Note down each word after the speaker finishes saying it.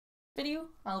video,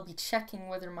 I'll be checking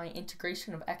whether my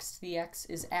integration of x to the x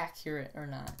is accurate or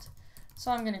not. So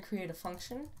I'm going to create a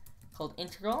function called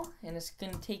integral, and it's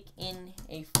going to take in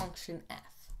a function f.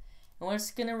 And what it's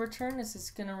going to return is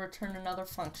it's going to return another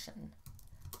function.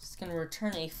 It's going to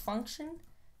return a function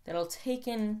that'll take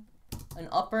in an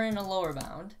upper and a lower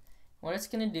bound. What it's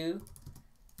going to do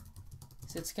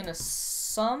is it's going to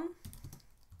sum.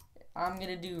 I'm going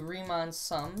to do Riemann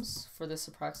sums for this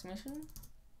approximation.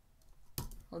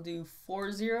 I'll do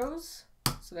 4 zeros,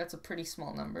 so that's a pretty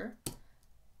small number.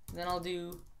 And then I'll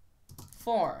do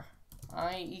 4,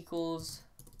 I equals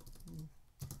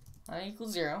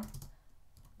 0,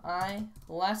 I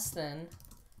less than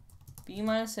b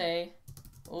minus a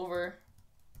over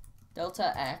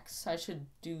delta x. I should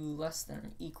do less than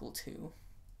or equal to.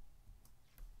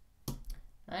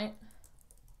 Right?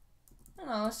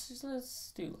 No,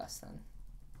 let's do less than.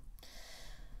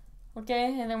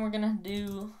 Okay, and then we're gonna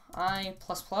do I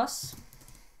plus plus,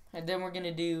 and then we're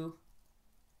gonna do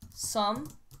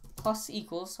sum plus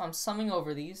equals. So I'm summing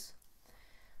over these.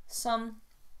 Sum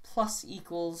plus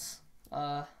equals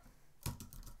f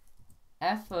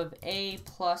of a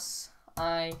plus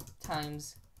I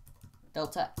times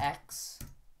delta x,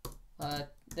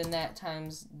 then that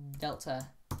times delta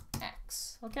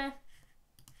x. Okay?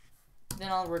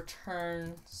 Then I'll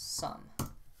return sum.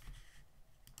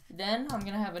 Then I'm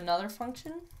going to have another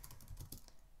function,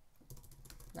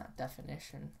 not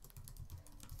definition,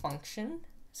 function.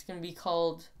 It's going to be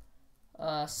called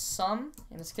sum,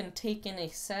 and it's going to take in a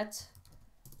set.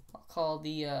 I'll call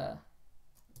the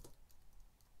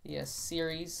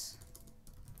series.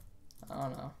 I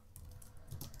don't know.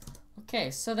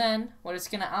 Okay, so then what it's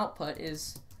going to output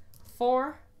is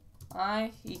 4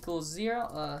 I equals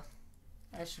 0.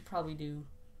 I should probably do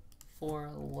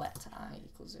 4 let I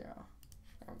equals 0.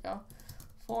 There we go.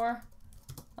 4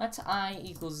 let I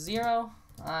equals 0.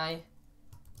 I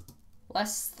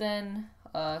less than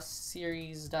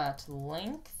series dot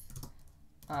length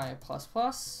I plus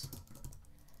plus.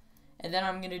 And then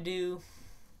I'm going to do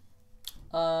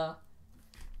I'm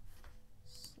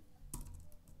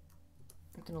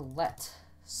going to let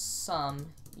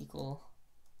sum equal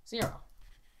 0.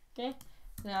 Okay?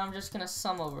 Now I'm just going to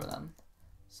sum over them.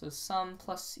 So sum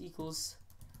plus equals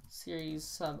series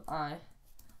sub I.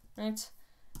 Right?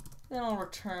 Then I'll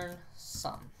return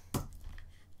sum.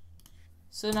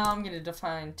 So now I'm going to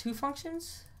define two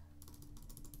functions.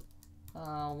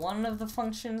 One of the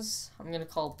functions I'm going to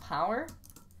call power.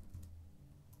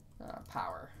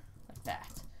 Power, like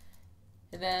that.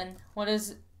 And then what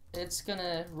is it's going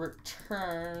to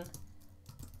return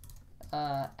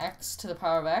x to the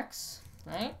power of x,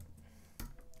 right?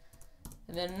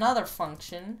 And then another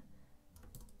function.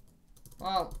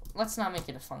 Well, let's not make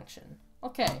it a function.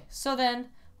 Okay, so then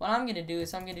what I'm going to do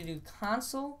is I'm going to do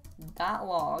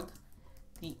console.log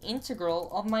the integral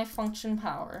of my function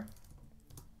power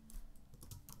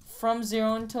from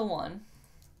 0 until 1.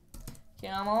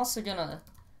 Okay, I'm also going to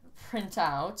print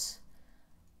out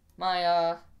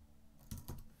my,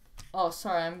 oh,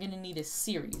 sorry, I'm going to need a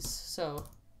series. So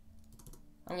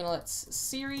I'm going to let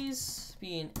series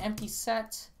be an empty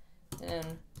set,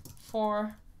 and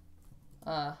for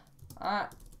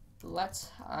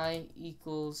let I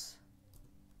equals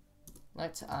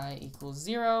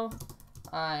 0,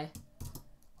 I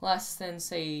less than,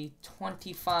 say,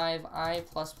 25 I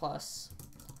plus plus,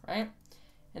 right?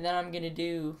 And then I'm going to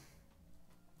do,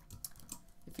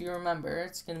 if you remember,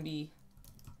 it's going to be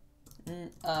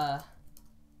 -1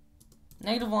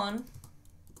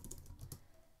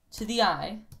 to the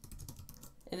I,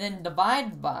 and then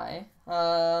divided by,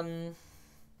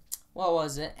 what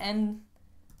was it? N,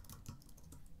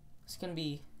 it's going to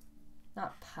be,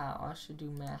 not pow, I should do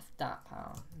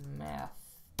math.pow,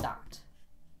 math dot,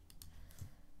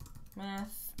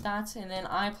 and then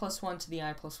I plus 1 to the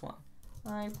I plus 1.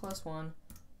 I plus 1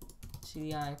 to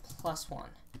the I plus 1.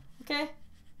 Okay?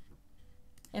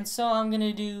 And so I'm going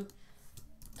to do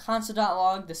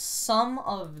console.log the sum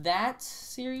of that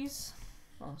series.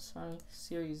 Oh, sorry.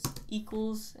 Series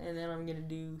equals, and then I'm going to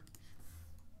do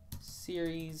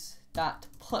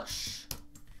series.push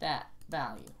that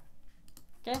value.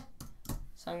 Okay?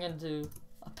 So I'm going to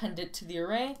append it to the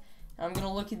array. And I'm going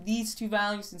to look at these two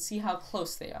values and see how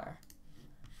close they are.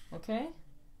 Okay?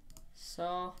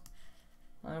 So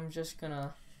I'm just going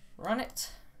to run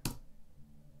it.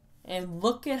 And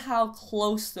look at how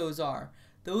close those are.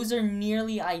 Those are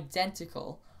nearly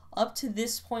identical. Up to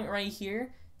this point right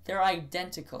here, they're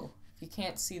identical. If you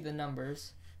can't see the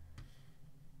numbers.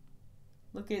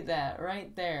 Look at that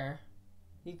right there.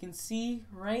 You can see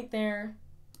right there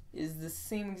is the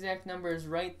same exact number as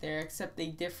right there, except they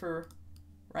differ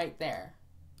right there.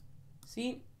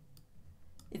 See?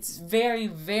 It's very,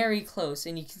 very close,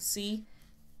 and you can see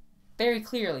very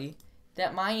clearly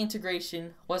that my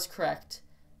integration was correct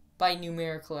by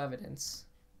numerical evidence.